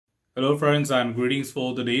Hello friends and greetings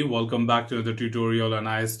for the day. Welcome back to the tutorial on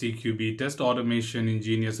ISTQB Test Automation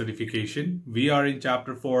Engineer certification. We are in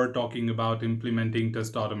chapter 4 talking about implementing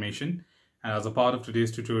test automation, and as a part of today's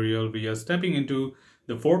tutorial we are stepping into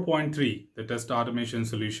the 4.3, the Test Automation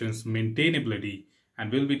Solutions Maintainability, and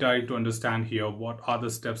we'll be trying to understand here what are the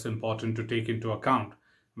steps important to take into account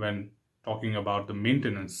when talking about the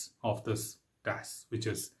maintenance of this task, which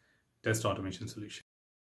is Test Automation Solution.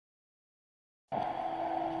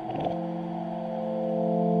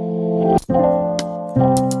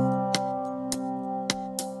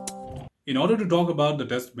 In order to talk about the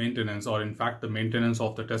test maintenance, or in fact the maintenance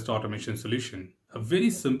of the test automation solution, a very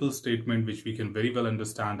simple statement which we can very well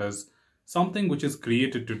understand as something which is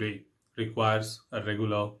created today requires a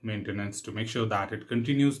regular maintenance to make sure that it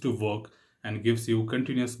continues to work and gives you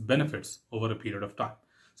continuous benefits over a period of time.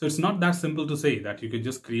 So it's not that simple to say that you could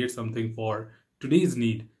just create something for today's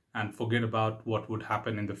need and forget about what would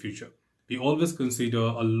happen in the future. We always consider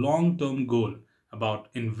a long-term goal about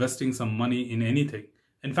investing some money in anything.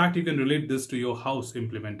 In fact, you can relate this to your house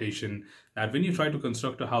implementation, that when you try to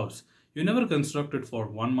construct a house, you never construct it for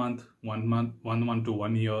 1 month, 1 month to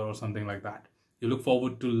 1 year or something like that. You look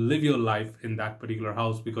forward to live your life in that particular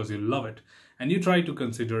house because you love it. And you try to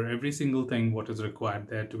consider every single thing what is required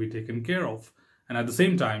there to be taken care of. And at the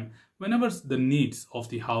same time, whenever the needs of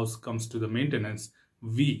the house comes to the maintenance,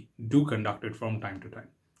 we do conduct it from time to time.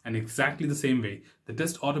 And exactly the same way, the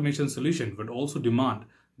test automation solution would also demand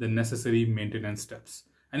the necessary maintenance steps.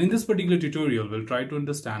 And in this particular tutorial, we'll try to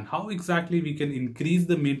understand how exactly we can increase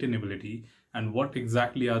the maintainability and what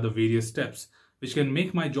exactly are the various steps which can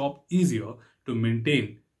make my job easier to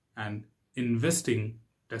maintain and investing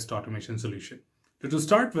test automation solution. So to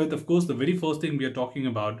start with, of course, the very first thing we are talking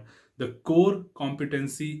about, the core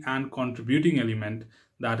competency and contributing element,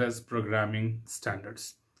 that is programming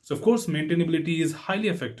standards. So of course, maintainability is highly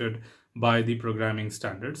affected by the programming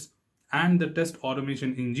standards and the test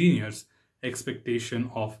automation engineers'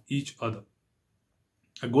 expectation of each other.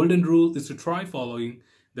 A golden rule is to try following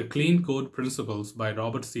the clean code principles by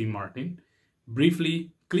Robert C. Martin.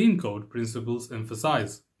 Briefly, clean code principles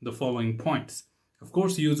emphasize the following points. Of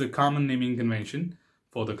course, use a common naming convention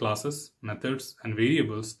for the classes, methods, and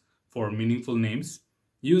variables for meaningful names.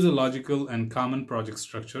 Use a logical and common project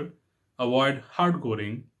structure. Avoid hard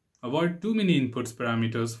coding. Avoid too many inputs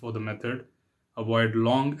parameters for the method. Avoid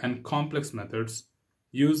long and complex methods.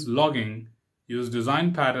 Use logging. Use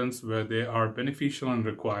design patterns where they are beneficial and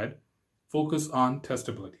required. Focus on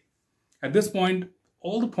testability. At this point,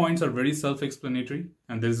 all the points are very self-explanatory,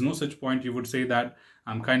 and there is no such point you would say that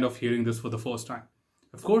I'm kind of hearing this for the first time.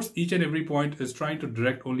 Of course, each and every point is trying to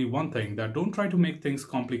direct only one thing, that don't try to make things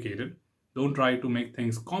complicated. Don't try to make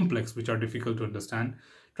things complex, which are difficult to understand.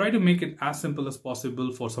 Try to make it as simple as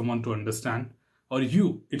possible for someone to understand, or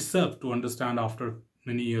you itself to understand after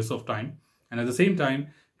many years of time. And at the same time,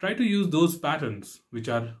 try to use those patterns which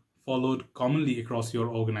are followed commonly across your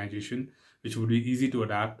organization, which would be easy to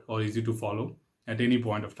adapt or easy to follow at any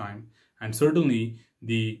point of time. And certainly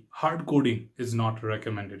the hard coding is not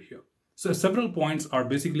recommended here. So several points are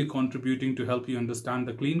basically contributing to help you understand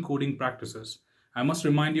the clean coding practices. I must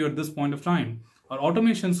remind you at this point of time, our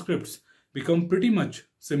automation scripts become pretty much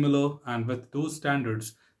similar and with those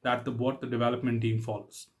standards that what the development team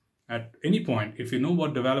follows. At any point, if you know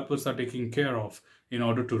what developers are taking care of in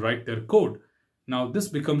order to write their code, now this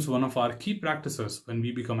becomes one of our key practices when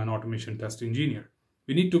we become an automation test engineer.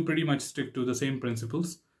 We need to pretty much stick to the same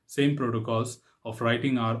principles, same protocols of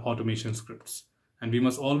writing our automation scripts. And we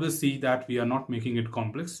must always see that we are not making it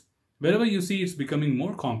complex. Wherever you see it's becoming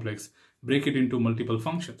more complex, break it into multiple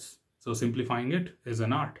functions. So simplifying it is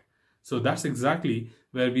an art. So that's exactly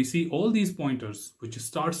where we see all these pointers, which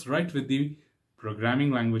starts right with the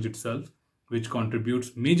programming language itself, which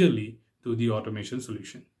contributes majorly to the automation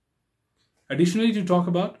solution. Additionally, to talk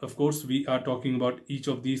about, of course, we are talking about each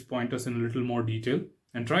of these pointers in a little more detail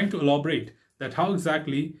and trying to elaborate that how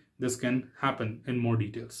exactly this can happen in more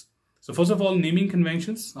details. So first of all, naming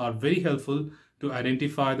conventions are very helpful to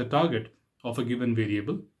identify the target of a given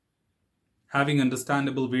variable. Having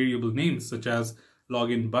understandable variable names such as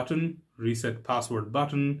login button, reset password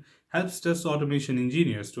button helps test automation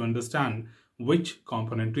engineers to understand which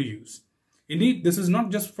component to use. Indeed, this is not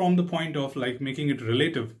just from the point of like making it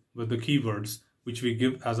relative with the keywords which we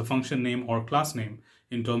give as a function name or class name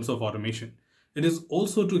in terms of automation. It is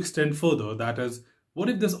also to extend further, that is, what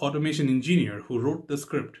if this automation engineer who wrote the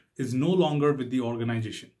script is no longer with the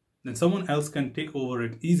organization? Then someone else can take over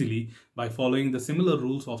it easily by following the similar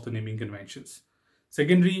rules of the naming conventions.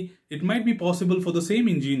 Secondly, it might be possible for the same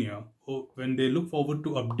engineer who, when they look forward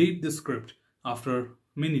to update the script after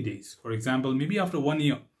many days, for example, maybe after 1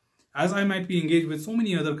 year, As I might be engaged with so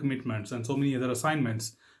many other commitments and so many other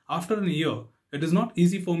assignments, after a year, it is not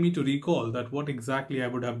easy for me to recall that what exactly I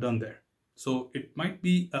would have done there. So it might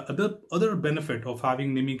be other benefit of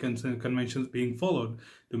having naming conventions being followed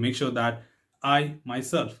to make sure that I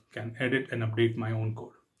myself can edit and update my own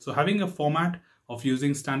code. So having a format of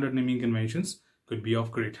using standard naming conventions could be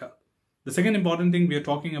of great help. The second important thing we are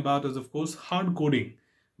talking about is, of course, hard coding,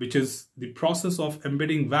 which is the process of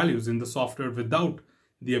embedding values in the software without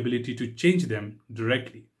the ability to change them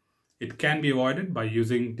directly. It can be avoided by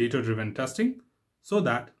using data-driven testing so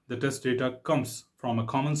that the test data comes from a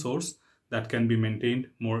common source that can be maintained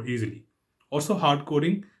more easily. Also, hard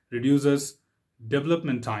coding reduces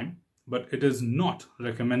development time, but it is not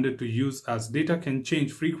recommended to use as data can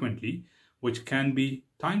change frequently, which can be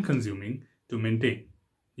time consuming to maintain.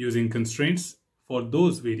 Using constraints for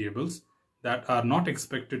those variables that are not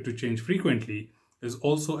expected to change frequently is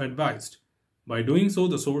also advised. By doing so,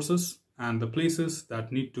 the sources and the places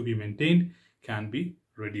that need to be maintained can be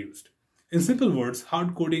reduced. In simple words,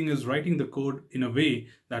 hard coding is writing the code in a way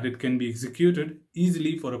that it can be executed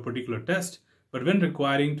easily for a particular test, but when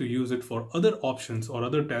requiring to use it for other options or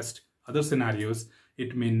other tests, other scenarios,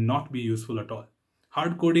 it may not be useful at all.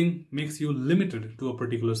 Hard coding makes you limited to a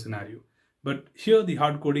particular scenario, but here the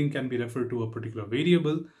hard coding can be referred to a particular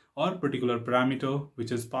variable or particular parameter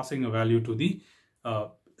which is passing a value to the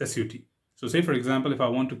SUT. So say for example, if I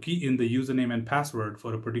want to key in the username and password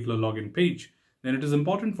for a particular login page, then it is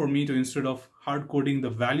important for me to, instead of hard coding the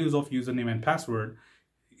values of username and password,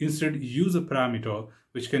 instead use a parameter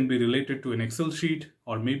which can be related to an Excel sheet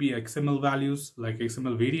or maybe XML values like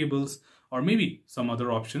XML variables or maybe some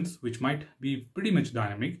other options which might be pretty much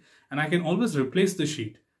dynamic, and I can always replace the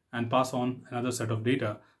sheet and pass on another set of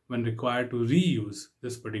data when required to reuse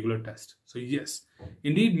this particular test. So yes,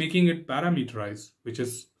 indeed making it parameterized, which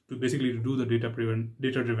is to basically do the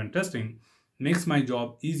data-driven testing, makes my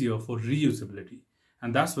job easier for reusability.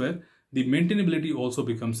 And that's where the maintainability also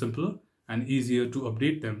becomes simpler and easier to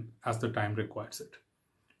update them as the time requires it.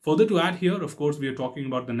 Further to add here, of course, we are talking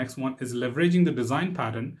about the next one is leveraging the design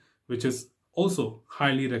pattern, which is also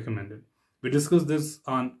highly recommended. We discussed this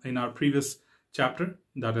in our previous chapter,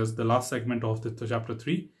 that is the last segment of the chapter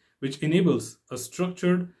 3, which enables a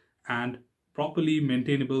structured and properly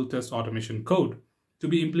maintainable test automation code to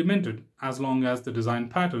be implemented as long as the design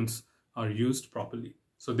patterns are used properly.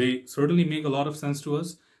 So they certainly make a lot of sense to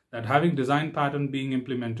us that having design pattern being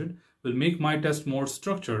implemented will make my test more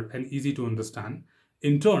structured and easy to understand.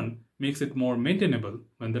 In turn, makes it more maintainable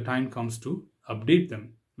when the time comes to update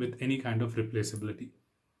them with any kind of replaceability.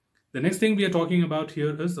 The next thing we are talking about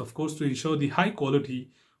here is, of course, to ensure the high quality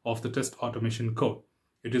of the test automation code.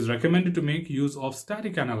 It is recommended to make use of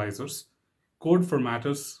static analyzers. Code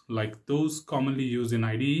formatters like those commonly used in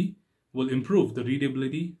IDE will improve the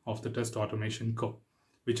readability of the test automation code,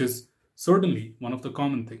 which is certainly one of the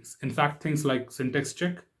common things. In fact, things like syntax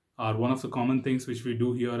check are one of the common things which we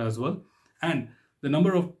do here as well. And the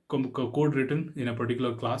number of code written in a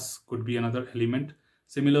particular class could be another element.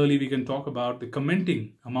 Similarly, we can talk about the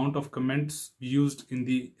commenting. Amount of comments used in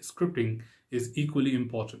the scripting is equally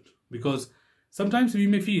important, because sometimes we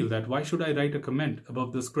may feel that why should I write a comment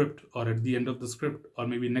above the script or at the end of the script or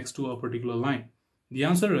maybe next to a particular line? The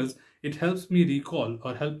answer is it helps me recall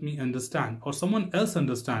or help me understand or someone else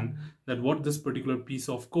understand that what this particular piece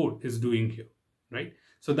of code is doing here, right?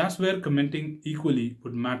 So that's where commenting equally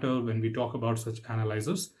would matter when we talk about such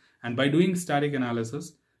analyzers. And by doing static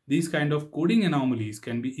analysis, these kind of coding anomalies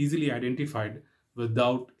can be easily identified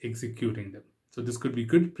without executing them. So this could be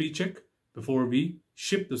good pre-check before we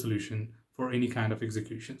ship the solution for any kind of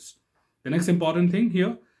executions. The next important thing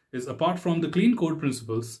here is, apart from the clean code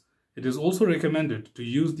principles, it is also recommended to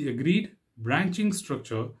use the agreed branching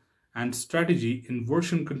structure and strategy in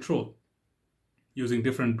version control. Using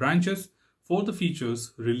different branches for the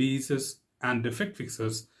features, releases, and defect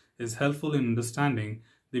fixes is helpful in understanding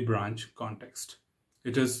the branch context.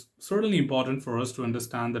 It is certainly important for us to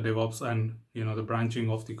understand the DevOps and the branching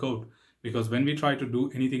of the code, because when we try to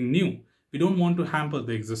do anything new, we don't want to hamper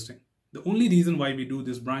the existing. The only reason why we do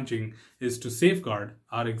this branching is to safeguard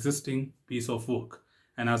our existing piece of work.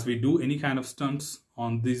 And as we do any kind of stunts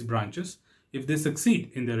on these branches, if they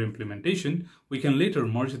succeed in their implementation, we can later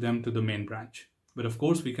merge them to the main branch. But of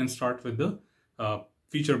course, we can start with the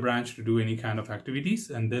feature branch to do any kind of activities,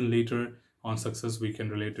 and then later on success, we can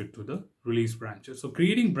relate it to the release branches. So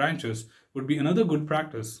creating branches would be another good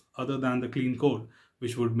practice other than the clean code,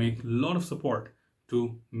 which would make a lot of support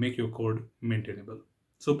to make your code maintainable.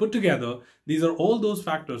 So put together, these are all those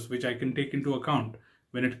factors which I can take into account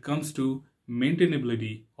when it comes to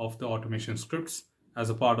maintainability of the automation scripts as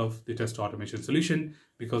a part of the test automation solution,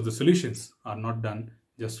 because the solutions are not done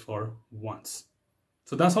just for once.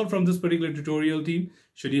 So that's all from this particular tutorial, team.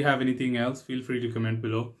 Should you have anything else, feel free to comment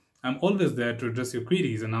below. I'm always there to address your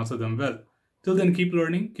queries and answer them well. Till then, keep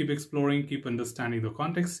learning, keep exploring, keep understanding the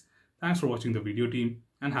context. Thanks for watching the video, team,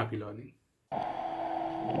 and happy learning.